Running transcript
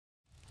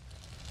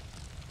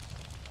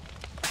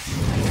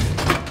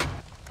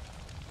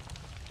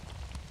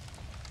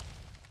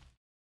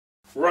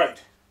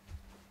Right.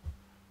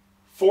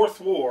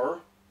 Fourth War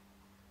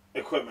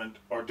equipment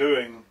are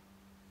doing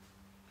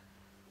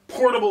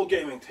portable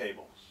gaming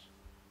tables.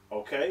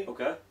 Okay?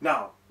 Okay.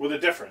 Now, with a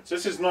difference.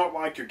 This is not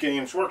like your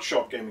Games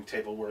Workshop gaming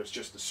table where it's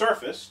just the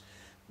surface.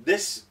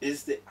 This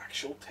is the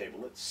actual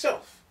table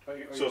itself.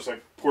 So it's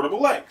like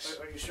portable legs.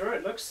 Are you sure?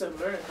 It looks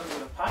similar. It comes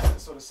in a pack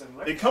that's sort of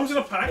similar. It comes in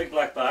a pack. Big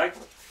black bag.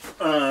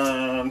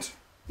 And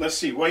let's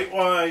see,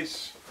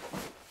 weight-wise,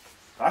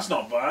 that's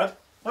not bad.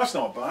 That's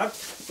not bad.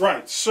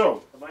 Right,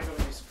 so Am I going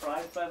to be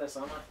surprised by this,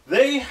 am I?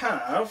 they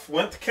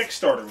went to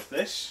Kickstarter with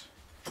this,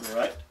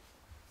 Right.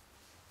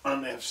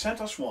 and they have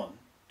sent us one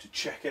to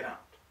check it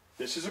out.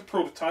 This is a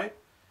prototype.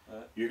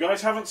 Right. You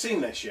guys haven't seen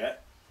this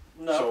yet.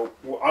 No.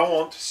 So I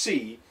want to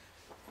see,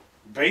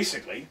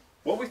 basically,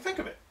 what we think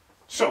of it.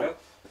 So, Okay.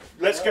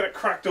 let's get it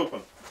cracked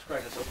open. Let's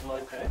crack this open.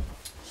 Okay.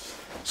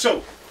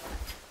 So,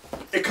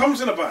 it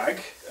comes in a bag.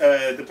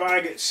 The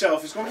bag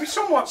itself is going to be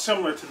somewhat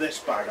similar to this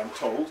bag, I'm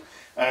told,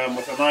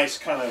 with a nice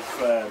kind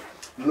of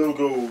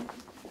logo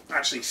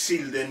actually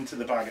sealed into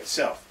the bag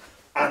itself.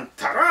 And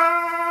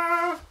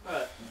ta-da!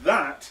 Right.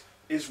 That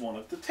is one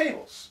of the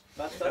tables.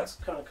 That's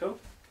kind of cool.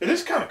 It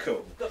is kind of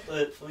cool. Got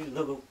the wee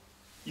logo.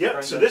 Yep,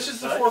 Right so down this the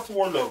is the side. Fourth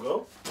War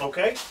logo,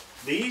 okay?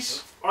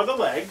 These are the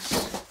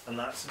legs, and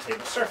that's the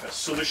table surface.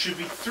 So there should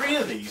be 3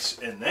 of these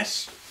in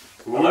this.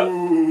 Hello?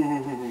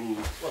 Ooh.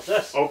 What's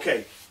this?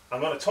 Okay, I'm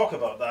going to talk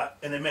about that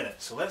in a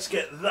minute. So let's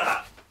get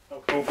that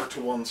over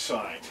to one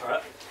side.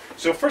 Alright.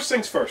 So first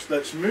things first,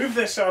 let's move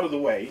this out of the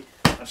way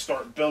and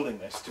start building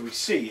this till we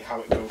see how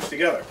it goes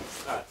together.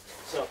 Alright.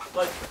 So,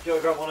 like, do you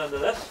want to grab one end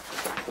of this?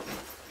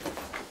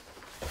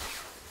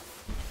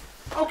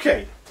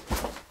 Okay.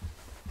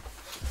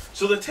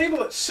 So the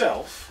table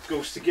itself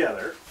goes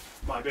together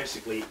by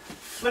basically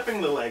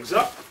flipping the legs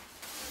up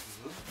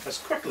as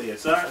quickly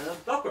as that, And then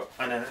Velcro.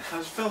 and then it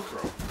has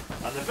Velcro.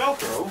 And the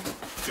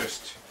Velcro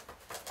just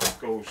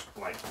goes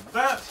like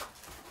that.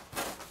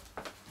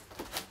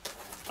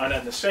 And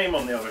then the same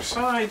on the other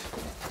side.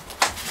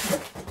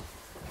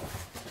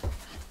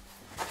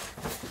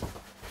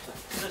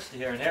 This to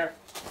here and here.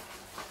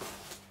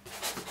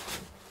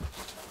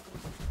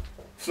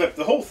 Flip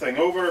the whole thing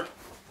over,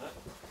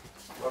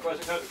 Clockwise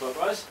and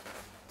counterclockwise.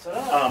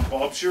 Ta-da! and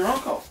Bob's your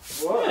uncle.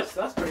 Whoa, Yeah.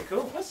 that's pretty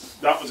cool.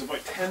 That was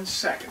about 10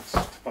 seconds to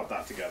put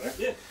that together.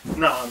 Yeah.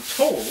 Now I'm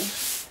told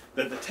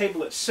that the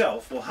table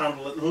itself will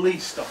handle at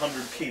least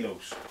 100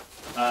 kilos.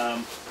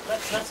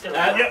 Let's go.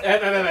 At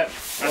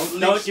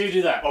Don't least- you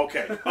do that.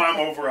 Okay, I'm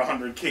over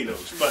 100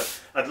 kilos, but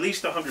at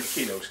least 100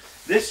 kilos.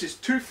 This is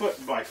 2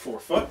 foot by 4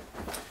 foot.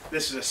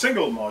 This is a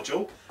single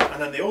module,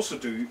 and then they also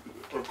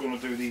are going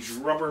to do these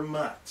rubber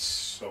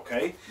mats,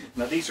 okay?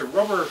 Now these are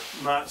rubber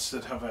mats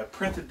that have a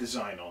printed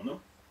design on them,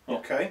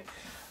 okay?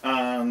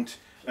 And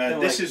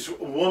this is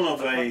one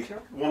of a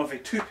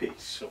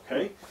 2-piece,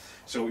 okay?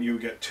 So you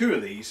get 2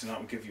 of these, and that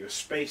will give you a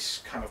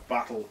space kind of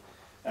battle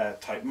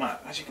type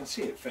mat. As you can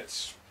see, it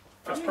fits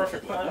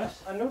perfectly.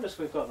 I noticed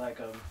we've got like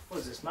what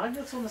is this,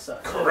 magnets on the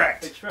side?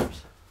 Correct. Big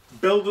strips.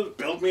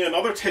 Build me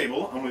another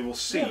table, and we will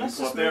see Yeah, let's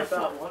what just they're move for.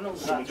 that one over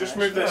So that we'll just direction.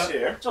 move this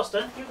here.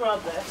 Justin, you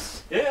grab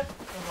this, Yeah. and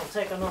we'll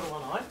take another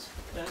one out.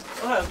 Yeah.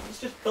 Oh,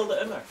 let's just build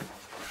it in there.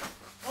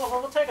 Oh,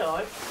 well, we'll take it out.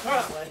 Alright.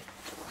 That way.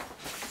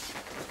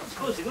 I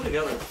suppose you go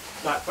together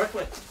that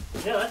quickly.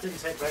 Yeah, that didn't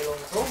take very long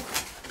at all.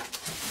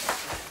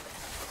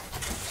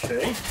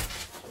 Okay.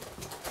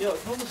 Yeah, I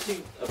can almost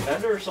see a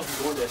vendor or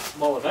something going to a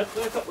small event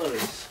with a couple of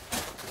these.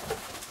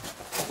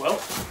 Well,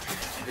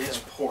 it is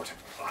portable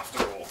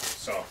after all.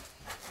 So,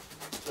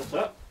 That's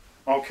it.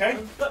 okay,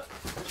 But,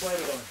 Which way are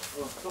we going?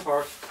 oh, go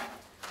for it.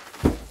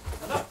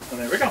 and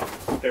there we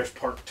go. There's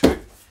part 2.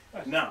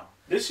 Now,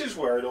 this is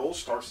where it all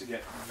starts to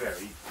get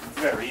very,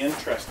 very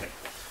interesting.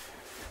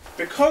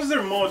 Because they're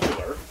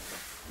modular,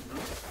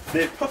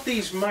 they've put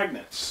these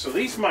magnets. So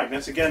these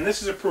magnets, again,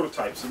 this is a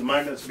prototype, so the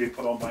magnets will be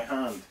put on by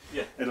hand.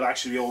 Yeah. It'll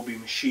actually all be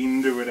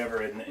machined or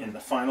whatever in the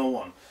final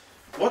one.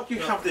 What you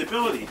have the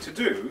ability to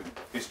do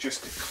is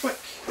just to click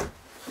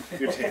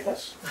your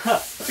tables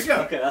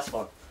together. Okay, that's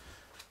fun.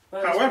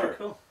 Well, that's However, pretty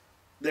cool.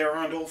 they're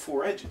around all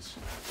 4 edges.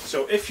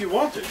 So if you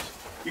wanted,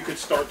 you could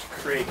start to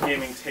create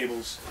gaming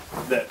tables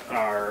that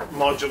are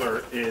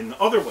modular in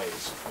other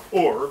ways,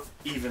 or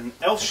even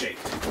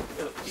L-shaped.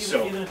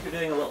 Even if you're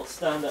doing a little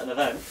stand at an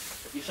event,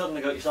 you've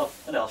suddenly got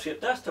yourself an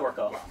L-shaped desk to work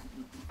off.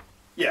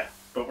 Yeah,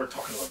 but we're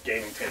talking about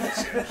gaming tables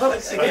here. Well,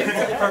 it's again,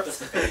 multi-purpose.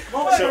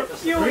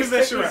 So, You always move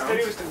this take these around.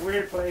 videos to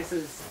weird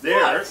places.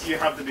 There What? you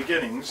have the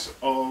beginnings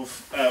of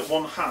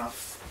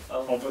 1/2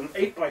 of an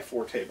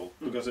 8x4 table,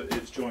 because it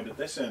is joined at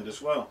this end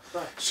as well.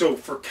 Right. So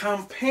for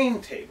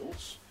campaign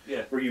tables,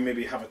 Yeah. where you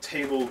maybe have a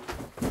table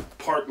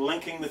part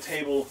linking the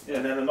table Yeah.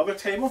 and then another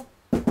table,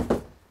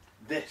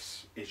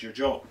 this is your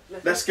job.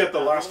 Let's get the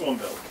last one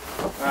built.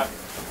 Right.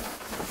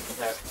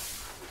 There.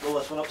 Roll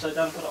this one upside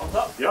down and put it on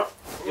top. Yep.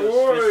 Give us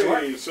space to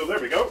work. Oi, so there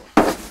we go.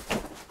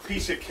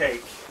 Piece of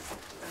cake.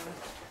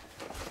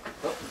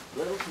 Oh,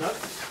 little nut.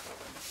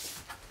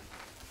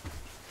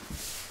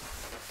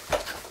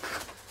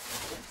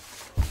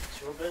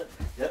 Sure bit.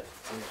 Yep.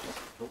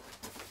 Oh.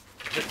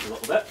 Just a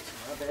little bit.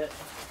 A bit.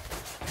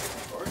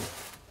 Of course.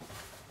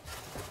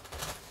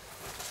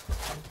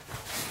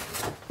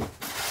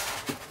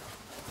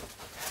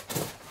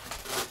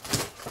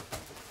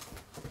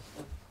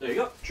 There you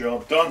go.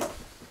 Job done.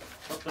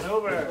 Up and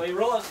over. Away you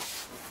roll it.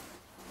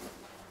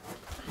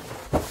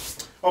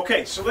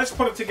 Okay, so let's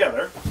put it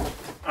together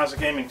as a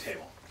gaming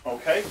table.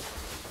 Okay,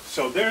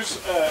 so there's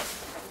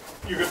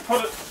you can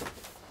put it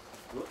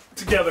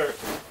together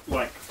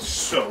like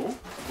so,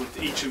 with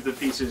each of the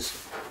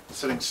pieces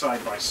sitting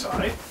side by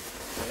side.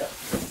 Yeah.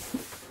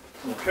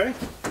 Okay,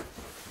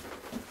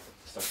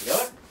 Stuck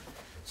together.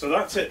 so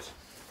that's it,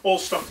 all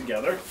stuck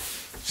together.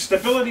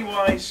 Stability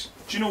wise,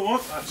 do you know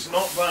what? That's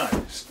not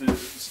bad.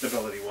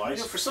 Stability You know,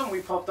 wise. for some we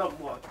popped up,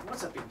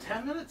 what's that been,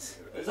 10 minutes?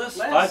 Is this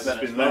Less. 5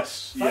 minutes? Been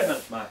less, Five yeah.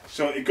 minutes max.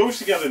 So it goes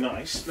together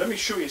nice. Let me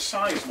show you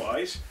size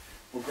wise.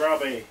 We'll grab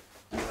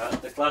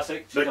The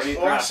classic. the GW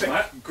classic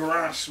grass mat.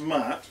 grass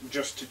mat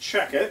just to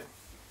check it.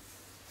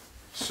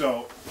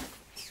 So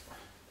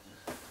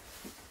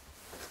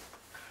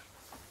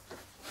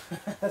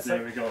It's there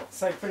like, we go.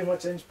 it's like pretty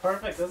much inch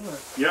perfect, isn't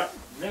it? Yeah.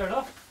 Near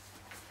enough.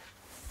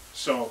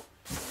 So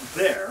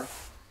there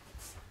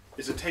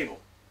is a table.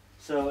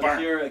 So Bang.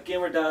 if you're a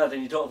gamer dad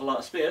and you don't have a lot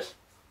of space,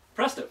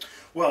 presto.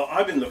 Well,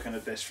 I've been looking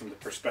at this from the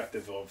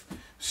perspective of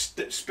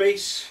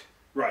space.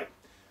 Right.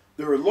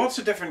 There are lots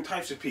of different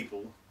types of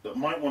people that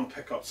might want to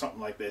pick up something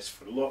like this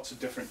for lots of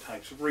different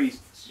types of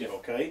reasons. Yeah.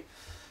 Okay.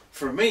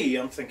 For me,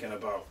 I'm thinking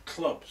about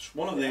clubs.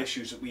 One of the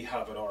issues that we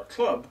have at our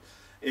club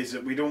is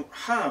that we don't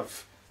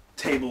have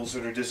tables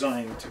that are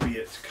designed to be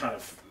at kind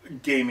of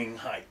gaming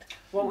height.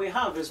 What we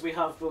have is we've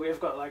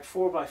got like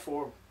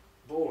 4x4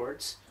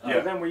 boards, Yeah.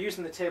 but then we're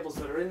using the tables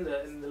that are in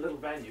the little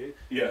venue.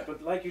 Yeah.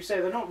 But like you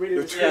say, they're not really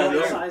They're the too right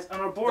long. size,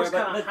 and our boards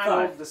They're about can't hang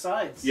mid-thigh. over the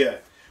sides. Yeah.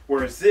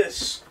 Whereas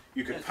this,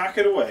 you could pack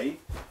it away,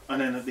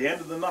 and then at the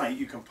end of the night,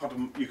 you can put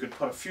them. You could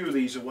put a few of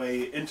these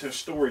away into a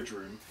storage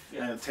room,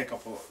 Yeah. and it'll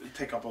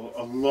take up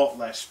a lot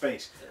less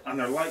space. And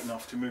they're light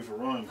enough to move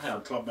around Yeah.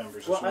 for club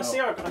members Well, as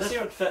well. This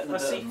would fit in I a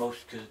bit see- of most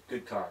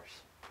good cars.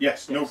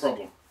 Yes, no Yes.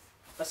 problem.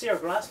 I see our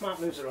grass mat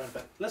moves around a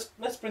bit.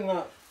 Let's bring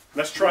that.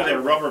 Let's try their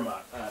rubber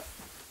mat,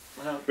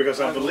 Well, because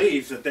I will-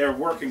 believe that they're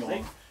working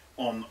See?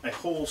 on a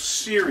whole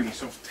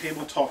series of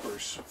table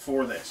toppers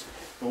for this.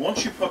 But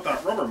once you put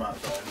that rubber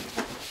mat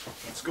down,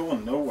 it's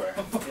going nowhere.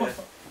 Yeah.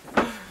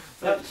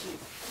 That,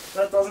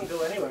 that doesn't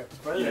go anywhere.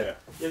 Brilliant.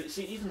 Yeah. Yeah,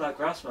 see, even that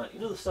grass mat, you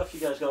know the stuff you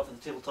guys got for the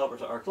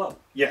tabletoppers at our club?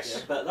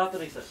 Yes. But that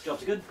beneath it,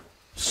 jobs are good.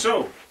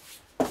 So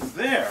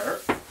there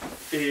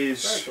Very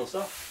is cool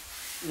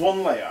stuff.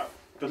 one layout.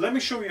 But let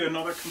me show you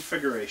another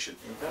configuration.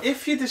 Okay.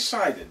 If you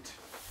decided,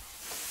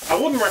 I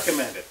wouldn't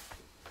recommend it,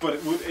 but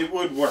it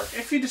would work.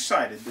 If you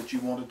decided that you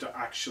wanted to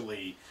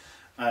actually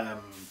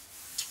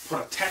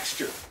put a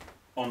texture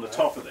on the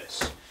top of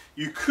this,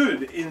 you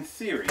could, in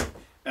theory,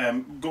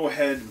 go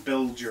ahead and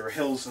build your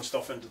hills and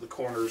stuff into the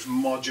corners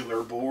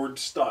modular board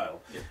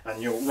style. Yeah.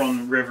 And you'll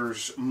run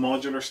rivers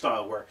modular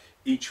style where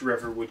each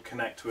river would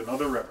connect to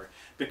another river.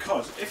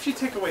 Because if you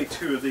take away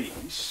two of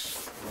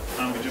these,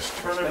 and we just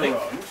turn it Spinning.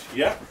 around,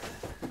 yeah,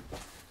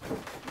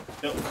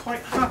 it'll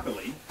quite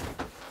happily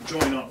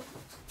join up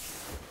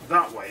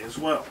that way as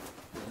well.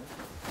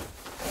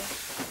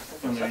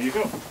 And there you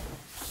go.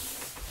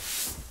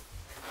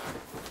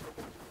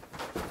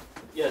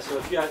 Yeah, so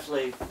if you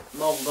actually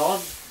modelled on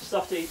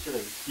stuff to each of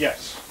these.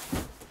 Yes.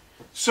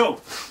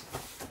 So,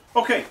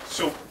 okay,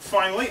 so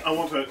finally I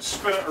want to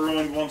spin it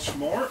around once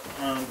more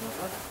and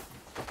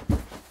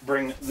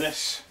bring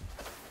this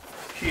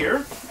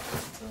here.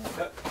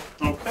 Okay.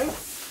 Okay,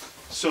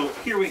 so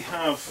here we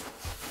have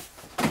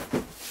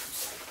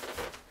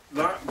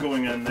that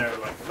going in there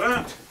like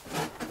that.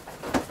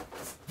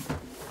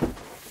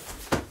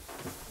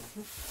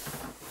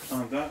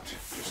 And that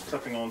just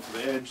clipping onto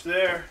the edge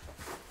there.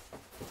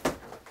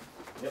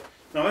 Yep.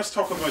 Now let's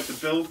talk about the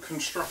build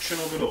construction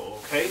of it all,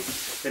 okay?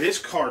 It is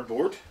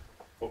cardboard,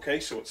 okay,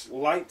 so it's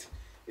light,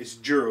 it's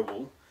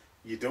durable.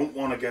 You don't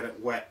want to get it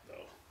wet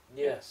though.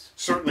 Yes.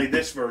 Certainly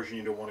this version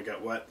you don't want to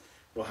get wet.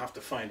 We'll have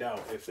to find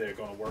out if they're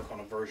going to work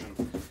on a version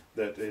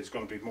that is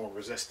going to be more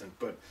resistant.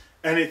 But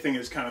anything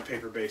that's kind of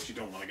paper-based, you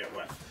don't want to get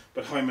wet.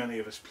 But how many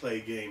of us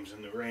play games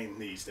in the rain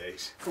these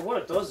days? For what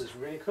it does, it's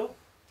really cool.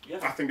 Yeah.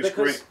 I think it's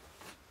Because great.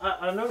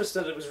 I noticed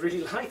that it was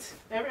really light.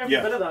 Every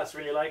Yeah. bit of that's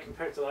really light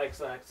compared to like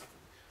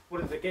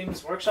what the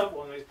Games Workshop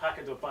one, we pack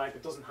into a bag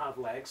that doesn't have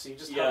legs, so you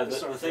just Yeah, have the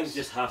sort of thing's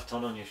just half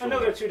ton on your I shoulder. know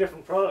they're two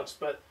different products,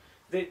 but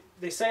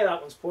they say that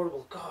one's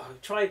portable.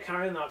 God, try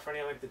carrying that for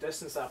any like the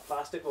distance, that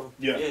plastic one.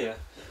 Yeah. Yeah.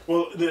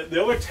 Well,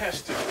 the other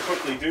test to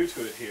quickly do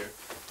to it here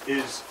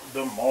is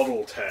the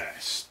model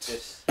test.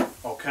 Yes.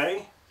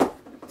 Okay?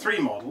 3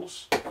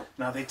 models.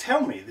 Now they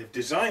tell me they've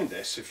designed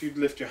this, if you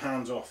lift your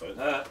hands off it,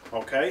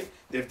 okay,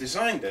 they've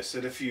designed this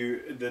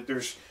that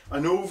there's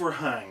an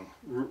overhang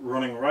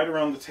running right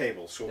around the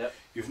table, so Yep.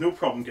 you've no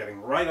problem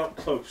getting right up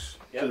close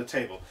to Yep. the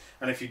table.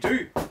 And if you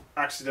do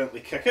accidentally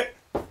kick it,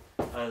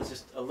 There's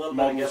just a little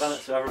bit of give in it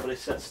so everybody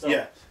sits still.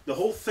 yeah, the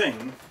whole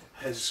thing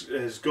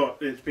has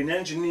got, it's been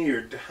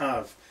engineered to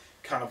have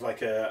kind of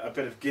like a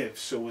bit of give,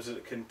 so as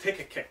it can take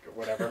a kick or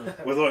whatever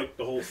without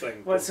the whole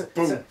thing. Well,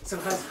 Boom. so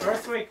it has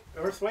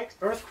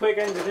earthquake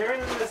engineering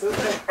in this, isn't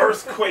it?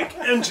 Earthquake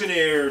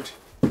engineered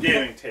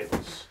gaming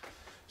tables.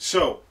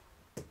 So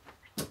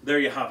there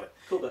you have it.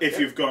 Cool bit, If yeah.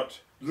 you've got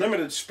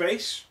limited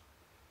space,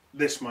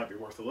 this might be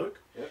worth a look.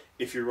 Yep.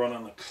 If you're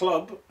running a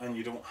club and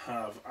you don't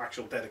have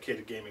actual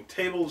dedicated gaming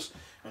tables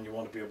and you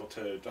want to be able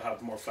to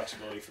have more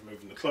flexibility for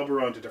moving the club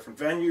around to different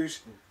venues,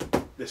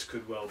 this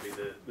could well be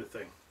the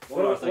thing.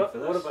 One more thing for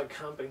this. What about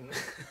camping?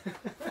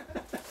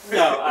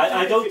 No,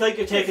 I don't think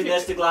you're taking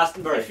this to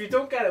Glastonbury. If you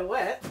don't get it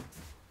wet,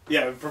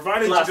 Yeah,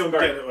 provided you don't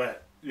Glastonbury. get it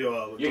wet.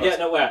 You're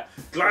getting it wet.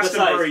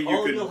 Glastonbury, Besides,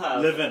 all you you'll can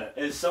have live in it.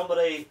 is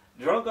somebody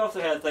drunk off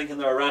their head thinking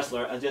they're a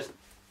wrestler and just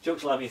choke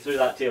slam you through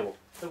that table.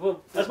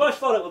 As much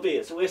fun it would be,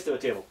 it's a waste of a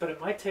table. but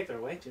it might take their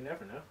weight. You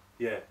never know.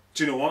 Yeah.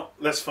 Do you know what?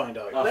 Let's find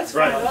out. Oh, Let's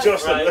right, find out.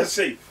 Justin, Right. let's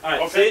see.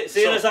 Alright, Okay,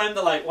 seeing so- as I'm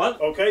the light one.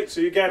 Okay, so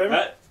you get him.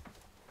 Right.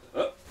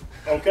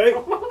 Okay.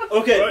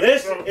 Okay, Right,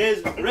 this so-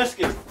 is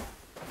risky.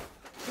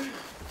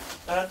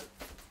 And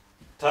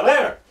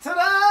ta-da!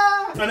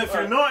 Ta-da! And if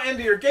you're not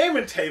into your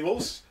gaming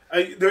tables,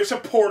 there's a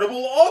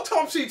portable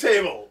autopsy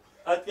table.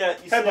 Yeah,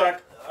 you Head see,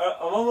 back.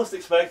 I'm almost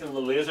expecting the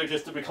laser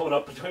just to be coming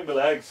up between my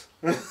legs.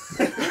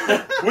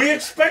 We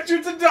expect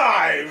you to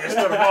die,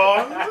 Mr.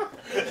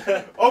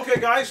 Bond. Okay,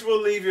 guys,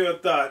 we'll leave you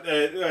at that.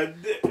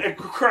 A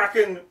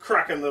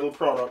cracking little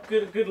product.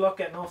 Good luck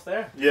getting off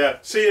there. Yeah.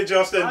 See you,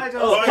 Justin. Bye,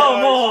 Justin. Oh, Bye,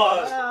 come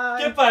guys. on!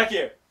 Bye. Get back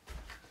here!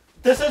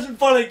 This isn't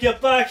funny,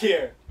 get back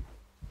here!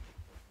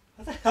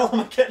 How the hell am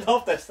I getting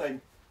off this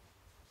thing?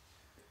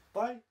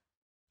 Bye.